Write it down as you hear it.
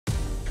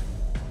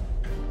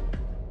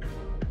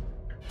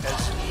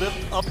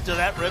live up to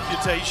that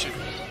reputation.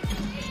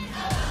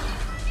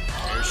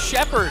 There's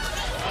Sheppard,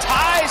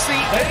 ties the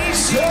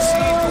ACC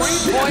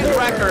three-point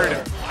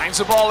record. Finds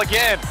the ball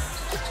again.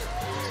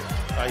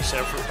 Nice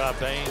effort by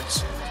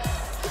Baines.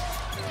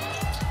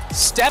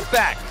 Step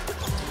back,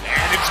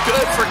 and it's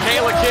good for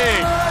Kayla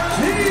King.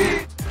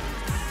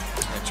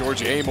 And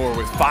Georgia Amoore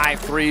with 5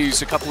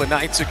 threes a couple of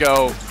nights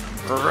ago.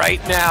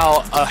 Right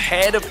now,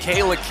 ahead of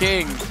Kayla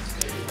King.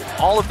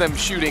 All of them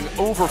shooting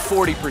over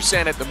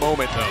 40% at the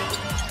moment, though.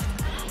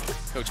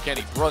 Coach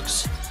Kenny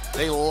Brooks,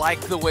 they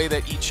like the way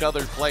that each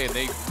other play, and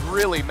they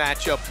really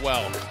match up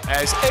well.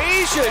 As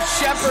Aisha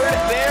Sheppard,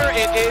 there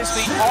it is,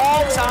 the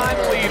all-time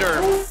leader.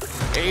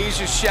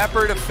 Aisha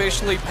Sheppard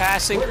officially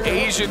passing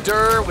Asia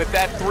Durr with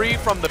that 3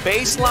 from the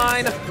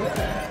baseline.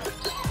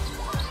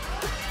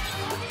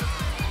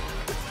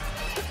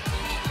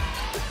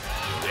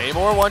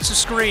 Amoore wants a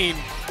screen.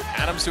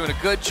 Adams doing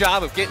a good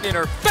job of getting in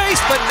her face,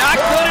 but not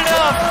good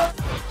enough.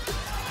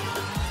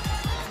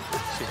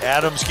 See,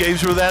 Adams gave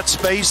her that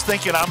space,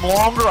 thinking I'm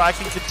longer, I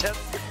can contest.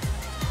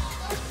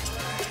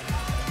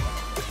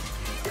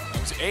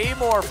 It's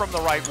Amoore from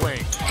the right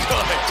wing.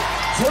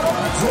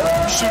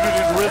 Shoot it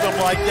in rhythm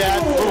like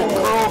that, little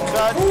curl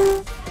cut.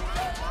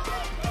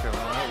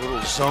 Carolina,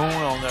 little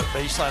zone on that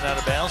baseline out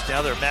of bounds.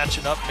 Now they're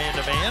matching up man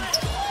to man.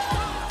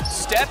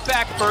 Step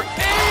back for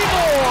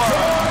Amoore.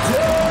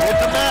 It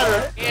doesn't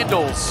matter.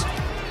 Handles.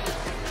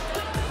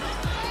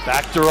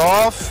 Backed her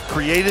off,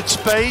 created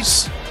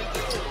space.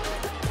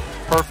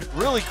 Perfect,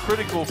 really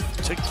critical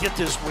to get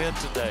this win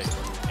today.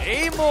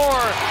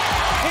 Amoore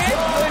hit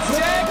the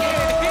deck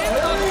and hit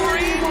the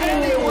green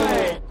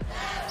anyway.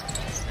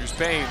 Here's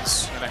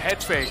Baines and a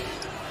head fake.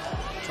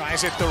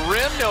 Tries at the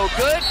rim, no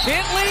good.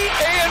 Kitley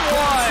and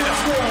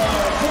 1.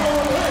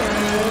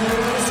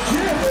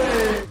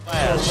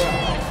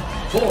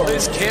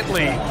 Liz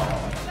Kitley,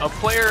 a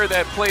player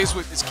that plays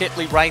with this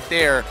Kitley right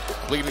there,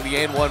 leading the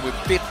N1 with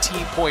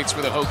 15 points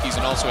for the Hokies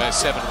and also has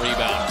 7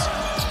 rebounds.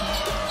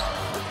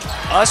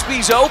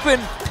 Usby's open.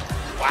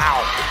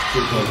 Wow.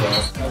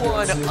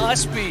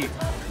 Usby,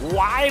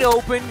 wide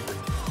open,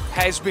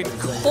 has been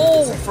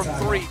cold from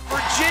 3.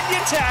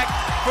 Virginia Tech,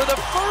 for the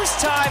first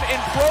time in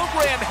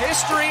program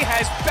history,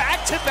 has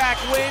back-to-back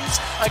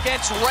wins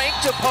against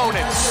ranked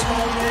opponents.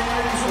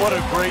 What a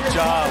great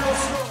job.